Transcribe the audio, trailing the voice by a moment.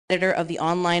editor of the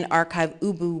online archive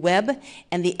Ubu Web,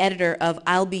 and the editor of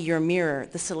I'll Be Your Mirror,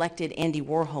 the selected Andy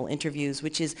Warhol interviews,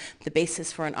 which is the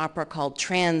basis for an opera called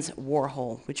Trans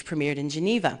Warhol, which premiered in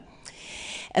Geneva.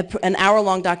 An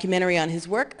hour-long documentary on his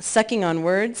work, Sucking on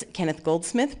Words, Kenneth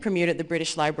Goldsmith, premiered at the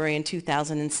British Library in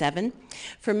 2007.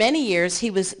 For many years, he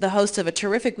was the host of a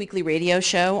terrific weekly radio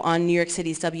show on New York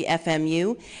City's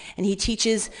WFMU, and he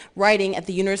teaches writing at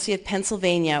the University of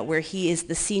Pennsylvania, where he is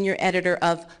the senior editor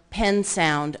of Pen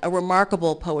Sound, a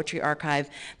remarkable poetry archive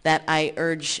that I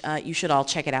urge you should all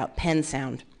check it out, Pen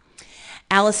Sound.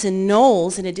 Alison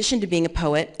Knowles, in addition to being a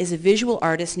poet, is a visual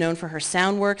artist known for her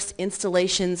sound works,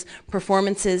 installations,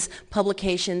 performances,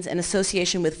 publications, and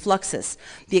association with Fluxus,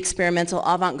 the experimental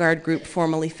avant-garde group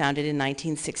formerly founded in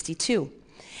 1962.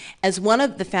 As one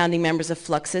of the founding members of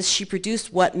Fluxus, she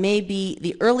produced what may be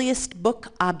the earliest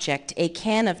book object, a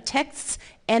can of texts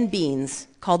and beans,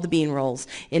 called the Bean Rolls,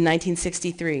 in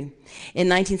 1963. In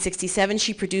 1967,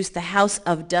 she produced the House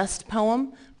of Dust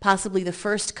poem, possibly the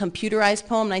first computerized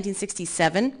poem,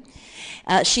 1967.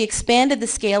 She expanded the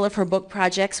scale of her book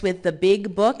projects with The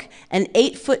Big Book, an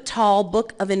 8-foot-tall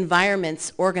book of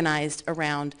environments organized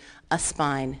around a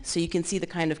spine. So you can see the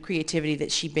kind of creativity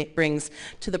that she brings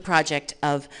to the project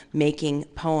of making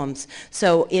poems.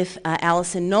 So if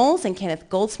Alison Knowles and Kenneth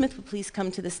Goldsmith would please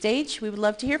come to the stage, we would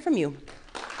love to hear from you.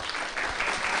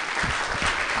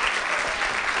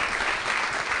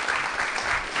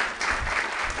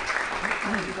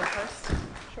 You go first?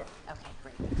 Sure. Okay,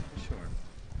 great. Sure.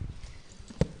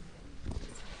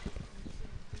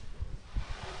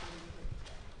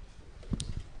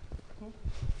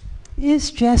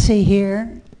 Is Jessie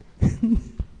here?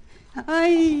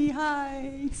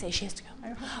 Hi. Say she has to go.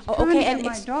 Oh, okay. And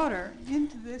my daughter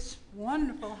into this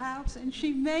wonderful house, and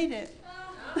she made it.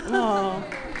 Oh.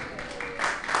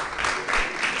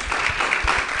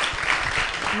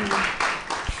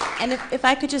 And if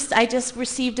I could just, I just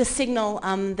received a signal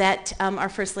that our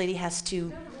First Lady has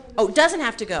to, doesn't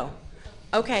have to go.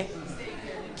 Okay.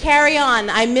 Carry on.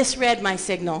 I misread my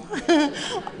signal.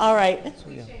 All right.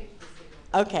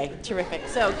 Okay, terrific.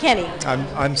 So, Kenny.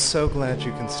 I'm so glad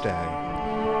you can stay.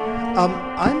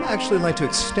 I'd actually like to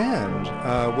extend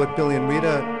what Billy and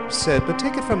Rita said, but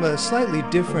take it from a slightly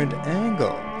different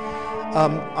angle.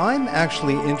 I'm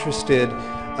actually interested,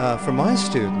 for my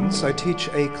students, I teach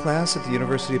a class at the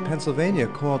University of Pennsylvania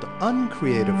called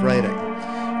Uncreative Writing,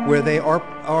 where they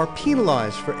are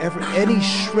penalized for any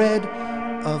shred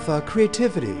of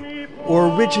creativity or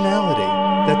originality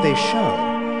that they show.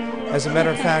 As a matter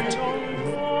of fact,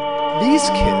 these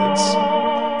kids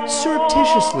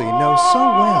surreptitiously know so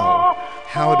well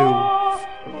how to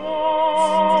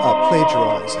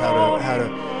plagiarize,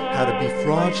 how to be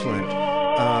fraudulent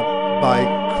by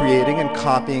creating and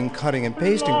copying, cutting and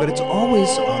pasting, but it's always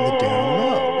on the down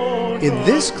low. In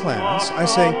this class, I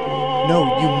say,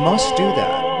 no, you must do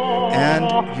that,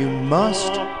 and you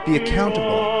must be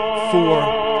accountable for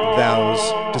those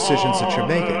decisions that you're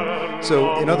making.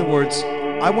 So, in other words,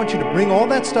 I want you to bring all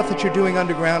that stuff that you're doing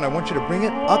underground, I want you to bring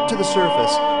it up to the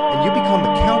surface, and you become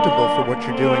accountable for what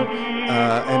you're doing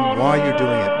and why you're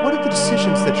doing it. What are the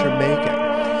decisions that you're making?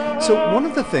 So one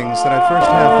of the things that I first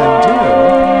have them do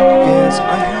is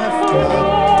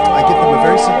I give them a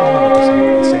very simple homework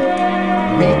assignment. I say,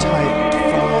 retype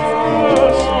 5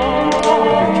 pages of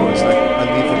your choice. I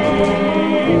leave them with,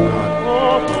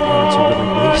 oh God, my parents are really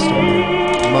wasting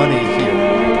their money here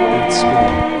at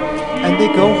school. And they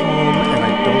go home and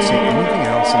I don't say anything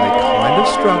else and they kind of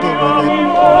struggle with it.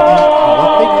 And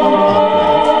what they come up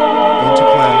with into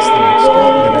class the next day,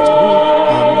 the next week,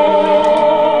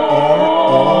 are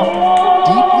all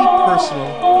deeply personal,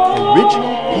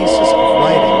 original pieces of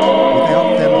writing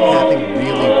without them having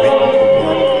really written a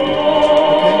word of it.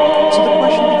 Okay? So the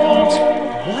question becomes,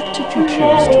 what did you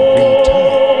choose to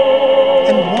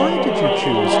retype? And why did you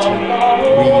choose to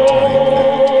retype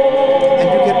that? And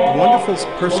you get wonderful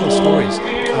personal stories.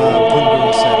 One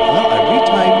girl said, well, I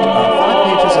retyped 5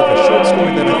 pages of a short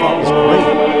story that I thought was great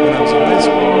when I was in high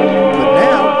school. But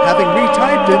now, having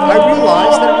retyped it, I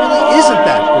realized that it really isn't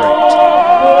that great.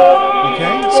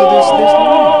 Okay? So there's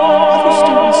learning. Other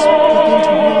students begin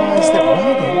to realize that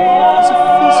writing is a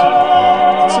physical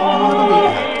act. It's a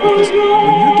bodily act. Because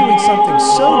when you're doing something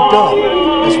so dull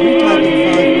as retyping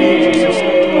 5 pages, you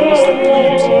start to notice the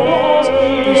cramps in your legs.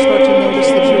 You start to notice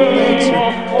that your legs are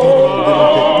getting a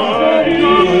little bit numb. You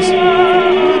realize that you're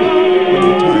when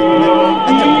you type.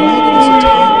 And that writing is a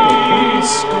tactile. Writing is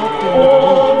sculpting with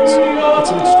words.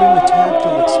 It's an extremely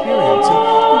tactile experience. And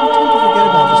we tend to forget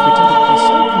about this. We tend to be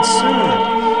so concerned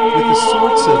with the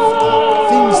sorts of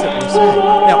things that we're saying.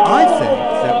 Now, I think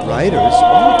that writers,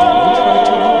 all of them, try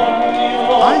to write.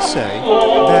 I say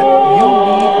that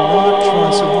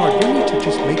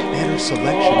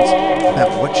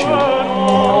what you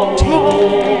are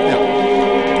taking. Now,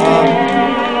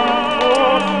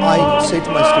 I say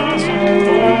to my students,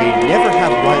 we may never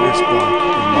have writer's block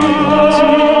in my class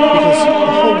because the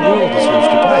whole world is yours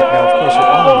to type. Now, of course,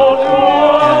 you're on the web,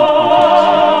 and you can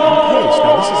cut and paste.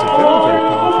 Now, this is a very, very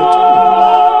powerful tool.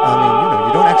 I mean,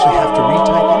 you don't actually have to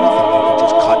retype anything. You can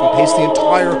just cut and paste the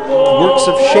entire works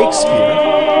of Shakespeare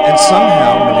and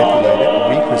somehow manipulate it,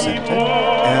 represent it,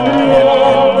 and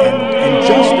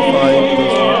justify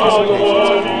those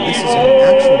representations. This is an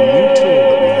actual new tool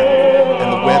that we have, and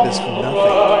the web is for nothing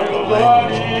but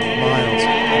language, miles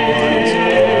and miles and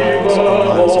miles and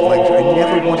miles of language. I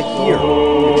never want to hear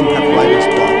that you have writer's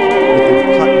block with your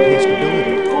cut and paste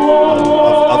ability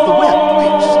of the web.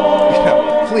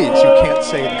 Please, you can't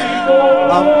say that.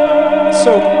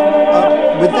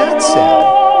 With that said,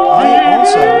 I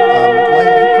also like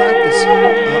to practice.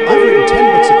 I've written 10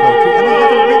 books of poetry, and I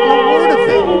haven't written a word of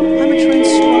them. I'm a trained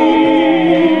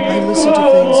scribe. I listen to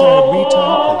things and I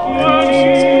retype them, and just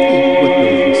exactly what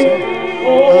Billy was saying.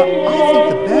 I think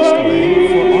the best way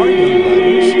for our young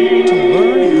writers to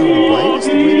learn how to write is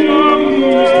the way that our young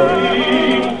painters learn how to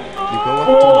paint. You go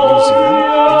up to a museum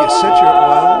and you set your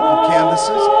oil and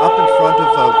canvases up in front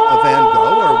of a Van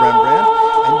Gogh or a Rembrandt,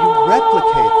 and you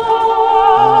replicate them.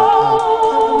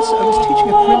 I was teaching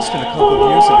at Princeton a couple of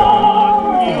years ago,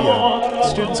 and one of the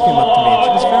students came up to me,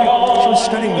 and she was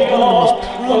studying with one of the most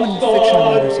prominent fiction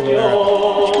writers in America.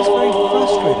 And she was very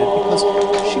frustrated because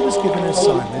she was given an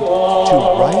assignment to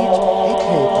write a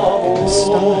paper in the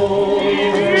style of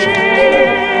Jack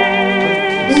Kerouac.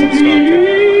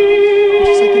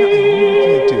 She's like, I really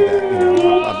can't do that.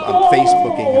 I'm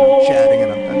Facebooking and I'm chatting and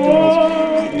I'm doing all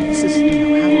this. This is, how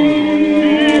do I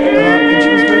do that? And she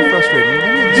was very frustrated. And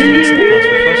many of the students in the class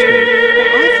were frustrated.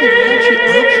 I think had she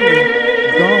actually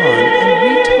gone and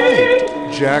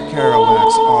retyped Jack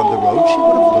Kerouac's On the Road, she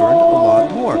would have learned a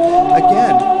lot more.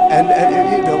 Again, and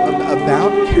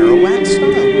about Kerouac's style.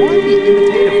 Why be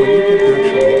imitative when you can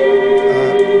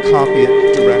actually copy it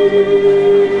directly?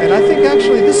 And I think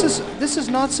actually this is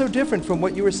not so different from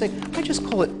what you were saying. I just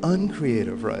call it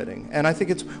uncreative writing. And I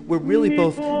think we're really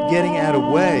both getting at a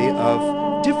way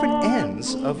of different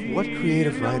ends of what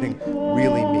creative writing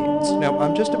really means. Now,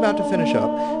 I'm just about to finish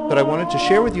up, but I wanted to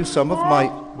share with you some of my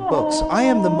books. I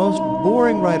am the most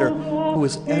boring writer who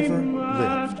has ever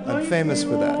lived. I'm famous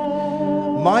for that.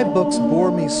 My books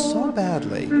bore me so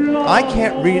badly, I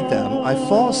can't read them. I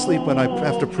fall asleep when I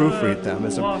have to proofread them.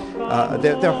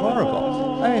 They're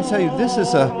horrible. I'm going to tell you, this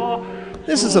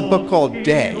is a book called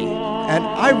Day, and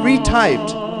I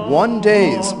retyped one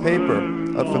day's paper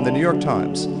from the New York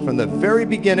Times, from the very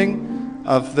beginning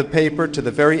of the paper to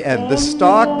the very end. The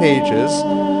stock pages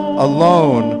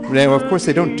alone, now of course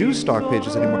they don't do stock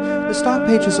pages anymore, the stock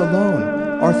pages alone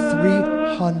are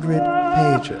 300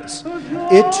 pages.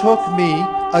 It took me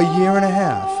a year and a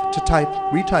half to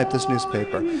retype this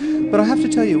newspaper. But I have to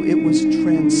tell you, it was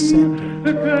transcendent.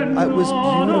 It was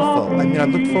beautiful. I mean, I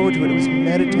looked forward to it. It was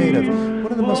meditative.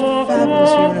 One of the most fabulous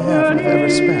year and a half I've ever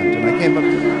spent. And I came up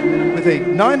with a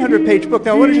 900-page book.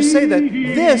 Now, I want to just say that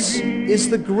this is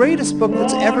the greatest book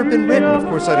that's ever been written. Of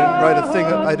course, I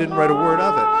didn't write a word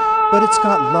of it. But it's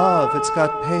got love, it's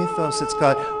got pathos, it's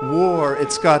got war,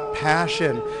 it's got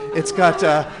passion, it's got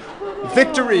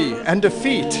victory and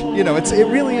defeat. You know, it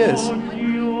really is.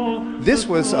 This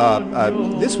was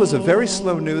a very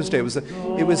slow news day. It was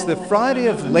the Friday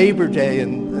of Labor Day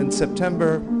in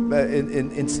September.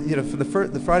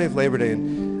 The Friday of Labor Day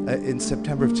in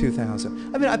September of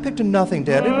 2000. I mean, I picked a nothing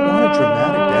day. I didn't want a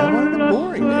dramatic day. I wanted a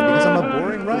boring day because I'm a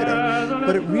boring writer.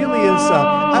 But it really is.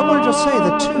 I want to just say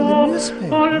that too. The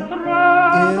newspaper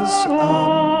is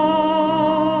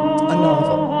a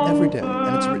novel every day,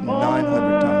 and it's written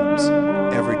 900 times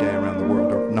every day around the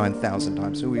world, or 9,000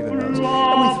 times. Who even knows?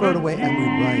 And we throw it away and we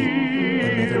write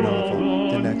another novel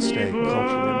the next day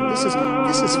culturally. I mean,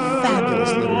 this is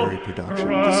fabulous literary production.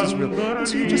 This is real. And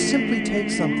so you just simply take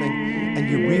something and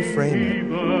you reframe it,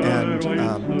 and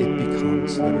it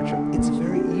becomes literature. It's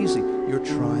very easy. You're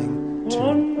trying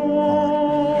to